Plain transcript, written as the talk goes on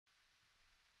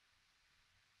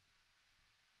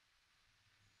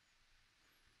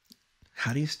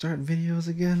How do you start videos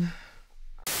again?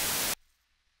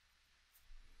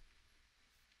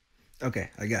 Okay,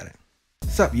 I got it.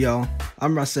 Sup, y'all?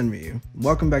 I'm Russ and Ryu.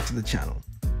 Welcome back to the channel.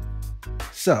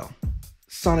 So,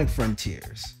 Sonic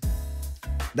Frontiers.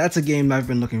 That's a game I've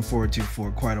been looking forward to for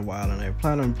quite a while, and I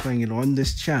plan on playing it on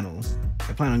this channel.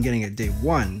 I plan on getting it day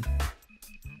one.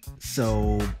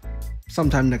 So,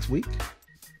 sometime next week.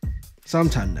 I'll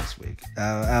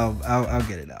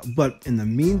get it out. But in the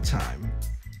meantime,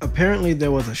 apparently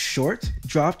there was a short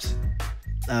dropped,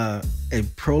 a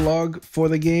prologue for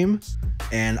the game,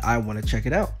 and I want to check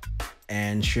it out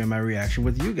and share my reaction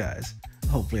with you guys.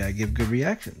 Hopefully I give good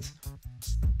reactions.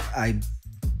 I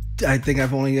think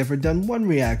I've only ever done one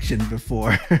reaction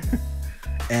before,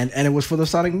 and it was for the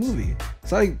Sonic movie.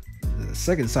 The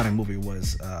second Sonic movie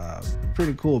was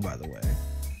pretty cool, by the way.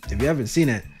 If you haven't seen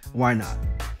it, why not?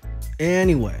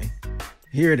 Anyway,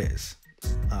 here it is.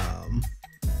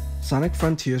 Sonic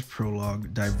Frontiers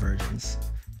Prologue Divergence.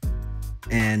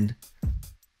 And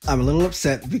I'm a little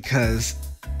upset because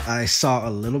I saw a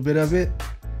little bit of it,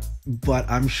 but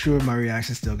I'm sure my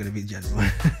reaction is still going to be genuine.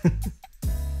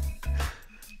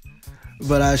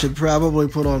 But I should probably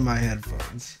put on my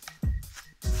headphones.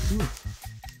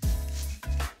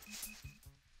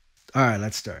 Alright,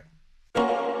 let's start.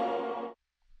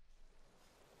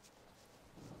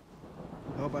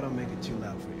 Hope I don't make it too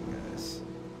loud for you guys.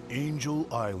 Angel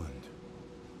Island.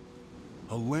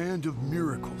 A land of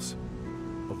miracles,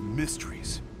 of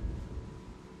mysteries.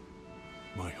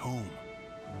 My home.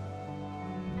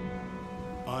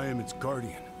 I am its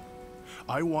guardian.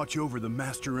 I watch over the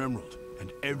Master Emerald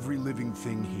and every living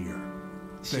thing here.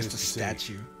 It's just a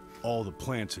statue. All the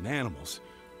plants and animals.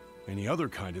 Any other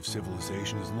kind of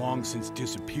civilization has long since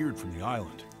disappeared from the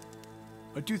island.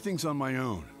 I do things on my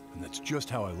own, and that's just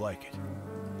how I like it.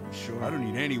 Sure. I don't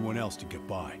need anyone else to get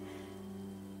by.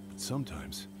 But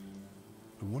sometimes,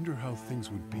 I wonder how things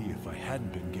would be if I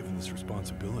hadn't been given this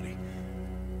responsibility.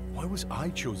 Why was I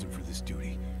chosen for this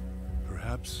duty?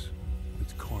 Perhaps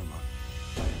it's karma.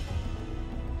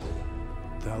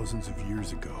 Thousands of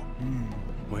years ago,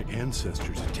 my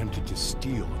ancestors attempted to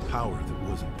steal a power that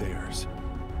wasn't theirs.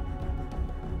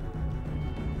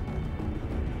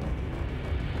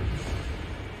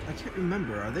 I can't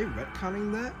remember. Are they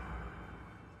retconning that?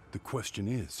 The question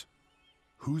is,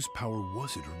 whose power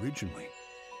was it originally?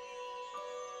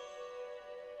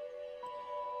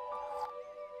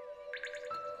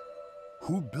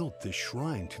 Who built this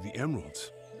shrine to the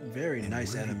emeralds? Very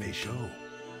nice animation. Go?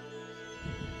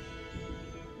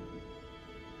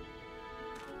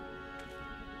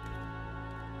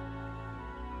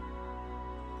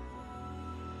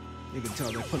 You can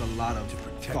tell they put a lot of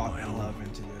thought and home, love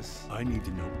into this. I need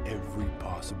to know every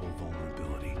possible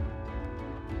vulnerability.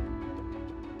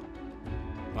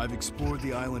 I've explored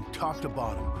the island top to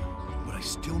bottom, but I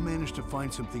still manage to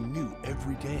find something new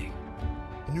every day.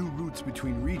 New routes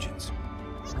between regions,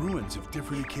 ruins of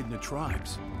different echidna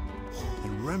tribes,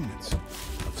 and remnants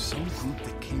of some group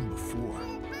that came before.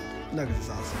 Look, this is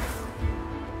awesome.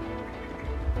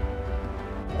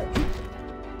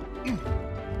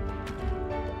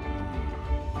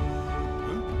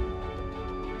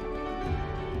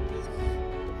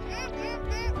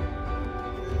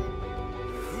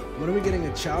 When are we getting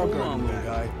a Chow Hold Garden on, little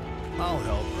back? guy. I'll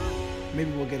help.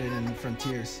 Maybe we'll get it in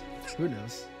Frontiers. Who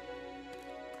knows?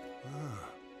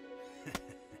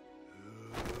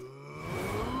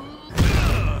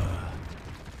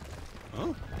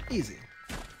 Huh? Easy.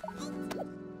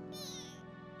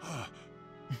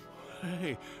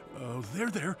 Hey,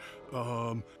 there.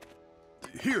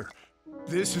 Here.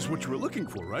 This is what you were looking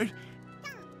for, right?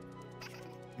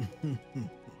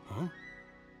 Huh?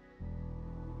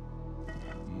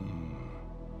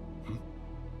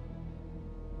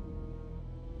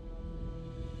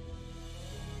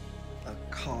 A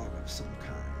cog of some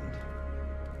kind.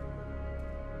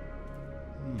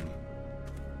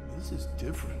 This is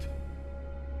different.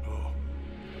 Oh.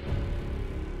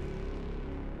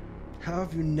 How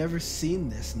have you never seen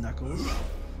this, Knuckles?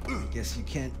 I guess you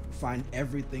can't find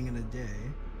everything in a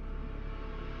day.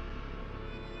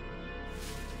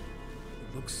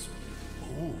 It looks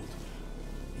old.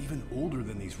 Even older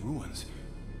than these ruins.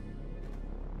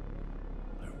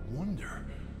 I wonder...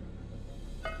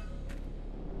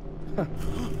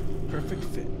 Perfect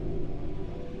fit.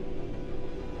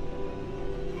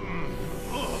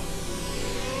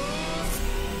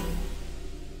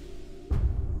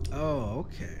 Oh,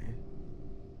 okay.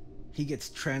 He gets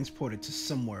transported to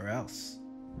somewhere else.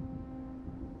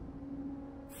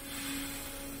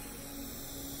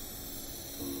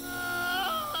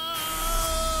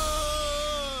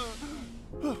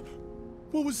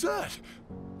 What was that?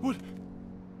 What?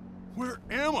 Where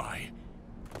am I?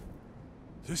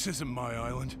 This isn't my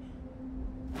island.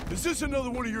 Is this another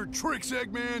one of your tricks,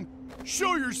 Eggman?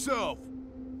 Show yourself!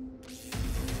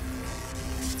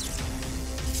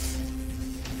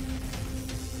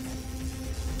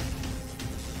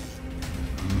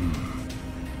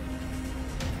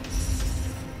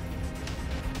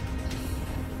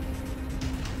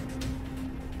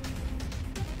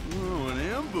 Oh, an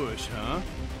ambush, huh?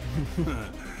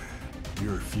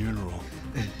 Your funeral.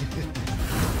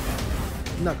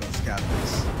 Knuckles got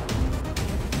this.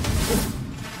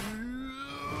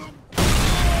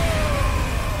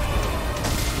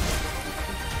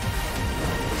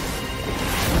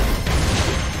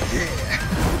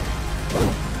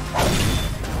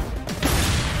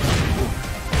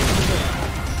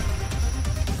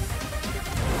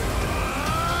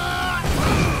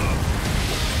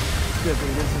 Good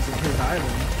thing this isn't his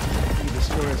island. He can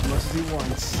destroy as much as he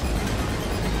wants.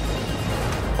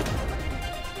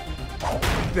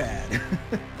 Bad.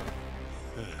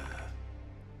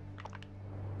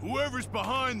 Whoever's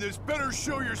behind this better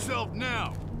show yourself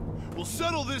now. We'll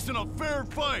settle this in a fair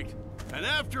fight. And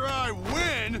after I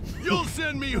win, you'll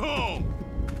send me home.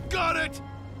 Got it?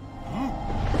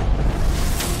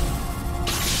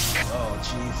 Oh,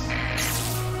 jeez.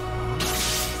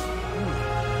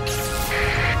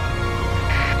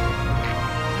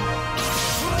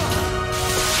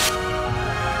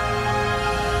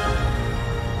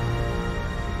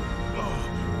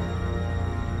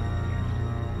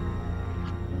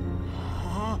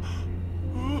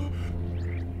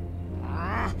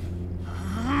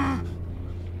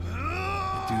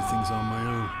 On my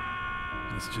own.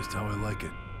 That's just how I like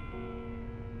it.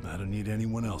 I don't need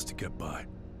anyone else to get by.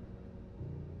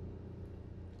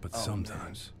 But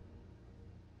sometimes.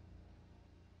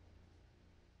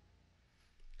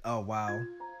 Oh, wow.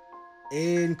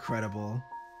 Incredible.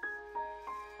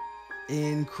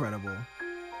 Incredible.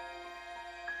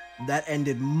 That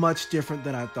ended much different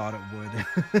than I thought it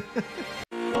would.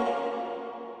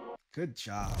 Good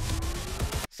job.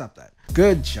 Stop that.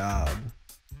 Good job.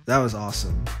 That was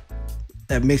awesome.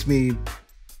 That makes me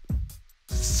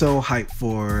so hyped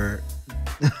for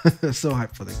so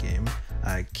hyped for the game.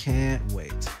 I can't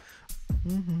wait.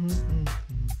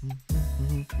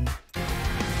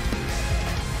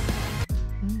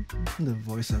 The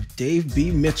voice of Dave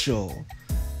B. Mitchell.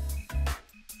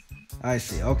 I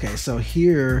see. Okay, so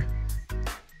here,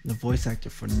 the voice actor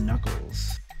for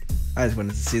Knuckles. I just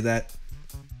wanted to see that.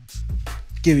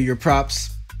 Give you your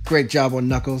props. Great job on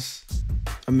Knuckles.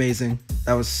 Amazing.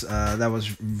 That was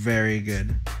very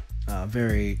good.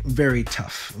 Very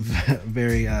tough.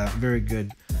 very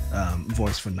good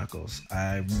voice for Knuckles.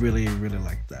 I really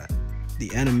liked that.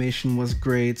 The animation was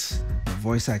great. The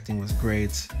voice acting was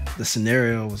great. The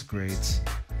scenario was great.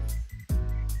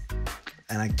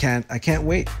 And I can't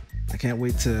wait. I can't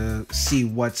wait to see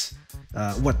what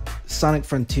Sonic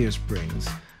Frontiers brings.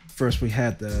 First we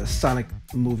had the Sonic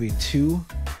movie 2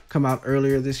 come out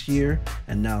earlier this year,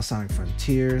 and now Sonic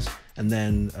Frontiers, and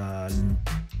then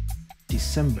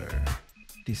December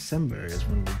is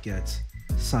when we get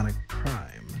Sonic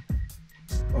Prime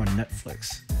on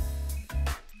Netflix.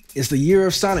 It's the year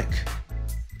of Sonic,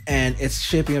 and it's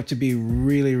shaping up to be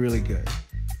really good.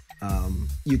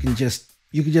 You can just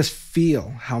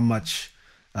feel how much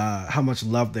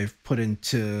love they've put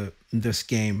into this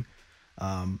game,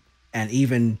 and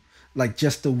even like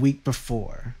just the week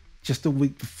before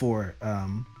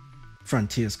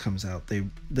Frontiers comes out,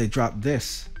 they dropped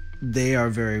this.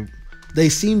 They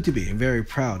seem to be very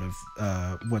proud of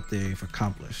what they've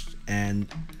accomplished,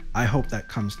 and I hope that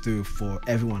comes through for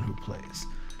everyone who plays.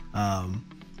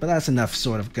 But that's enough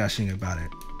sort of gushing about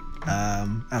it.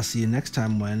 I'll see you next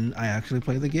time when I actually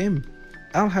play the game.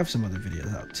 I'll have some other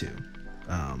videos out too,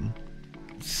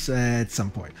 at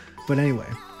some point. But anyway,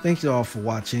 thank you all for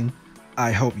watching.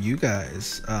 I hope you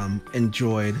guys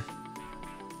enjoyed,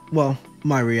 well,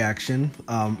 my reaction,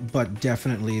 but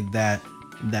definitely that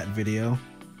video.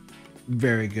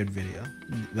 Very good video.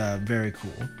 Very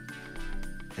cool.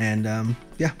 And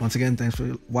yeah, once again, thanks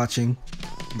for watching.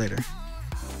 Later.